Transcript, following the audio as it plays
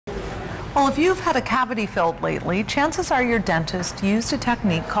Well, if you've had a cavity filled lately, chances are your dentist used a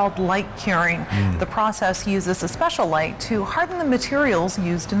technique called light curing. The process uses a special light to harden the materials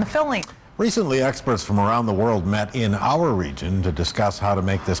used in the filling. Recently, experts from around the world met in our region to discuss how to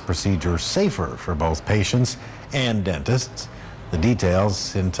make this procedure safer for both patients and dentists. The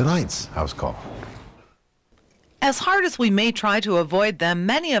details in tonight's House Call. As hard as we may try to avoid them,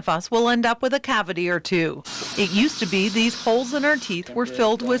 many of us will end up with a cavity or two. It used to be these holes in our teeth were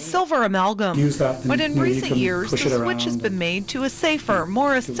filled with silver amalgam. But in recent years, the switch has been made to a safer,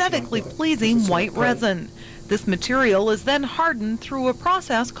 more aesthetically pleasing white resin. This material is then hardened through a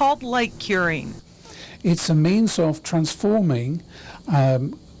process called light curing. It's a means of transforming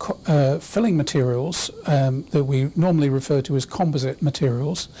filling materials that we normally refer to as composite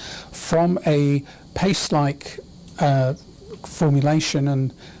materials from a paste-like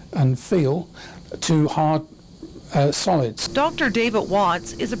formulation and feel to hard solids. Dr. David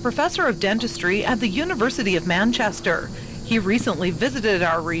Watts is a professor of dentistry at the University of Manchester. He recently visited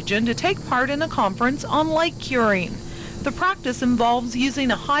our region to take part in a conference on light curing. The practice involves using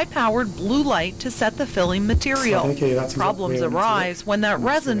a high-powered blue light to set the filling material. Problems arise when that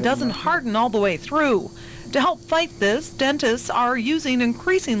resin doesn't harden all the way through. To help fight this, dentists are using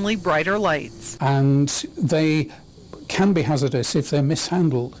increasingly brighter lights. And they can be hazardous if they're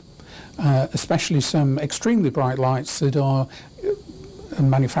mishandled, especially some extremely bright lights that are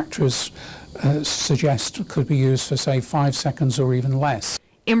manufacturers suggest could be used for, say, 5 seconds or even less.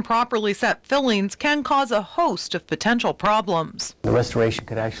 Improperly set fillings can cause a host of potential problems. The restoration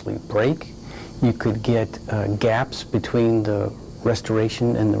could actually break. You could get gaps between the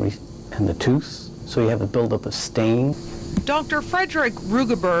restoration and the tooth, so you have a buildup of stain. Dr. Frederick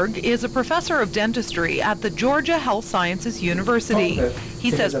Rugeberg is a professor of dentistry at the Georgia Health Sciences University.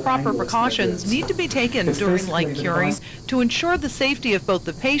 He says proper precautions need to be taken during light curing to ensure the safety of both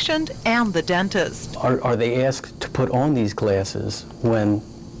the patient and the dentist. Are they asked to put on these glasses when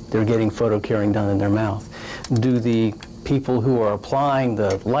they're getting photo curing done in their mouth? Do the people who are applying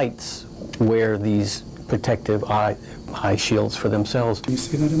the lights wear these protective eye shields for themselves?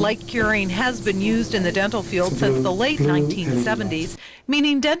 Light curing has been used in the dental field since the late 1970s,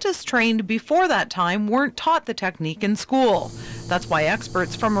 meaning dentists trained before that time weren't taught the technique in school. That's why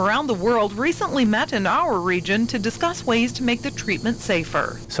experts from around the world recently met in our region to discuss ways to make the treatment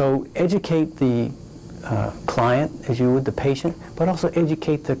safer. So educate the client as you would the patient, but also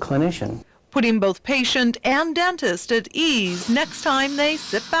educate the clinician. Putting both patient and dentist at ease next time they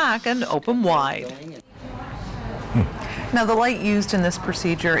sit back and open wide. Now, the light used in this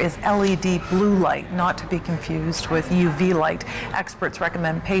procedure is LED blue light, not to be confused with UV light. Experts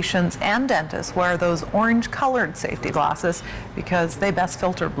recommend patients and dentists wear those orange-colored safety glasses because they best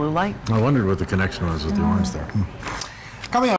filter blue light. I wondered what the connection was with the orange there.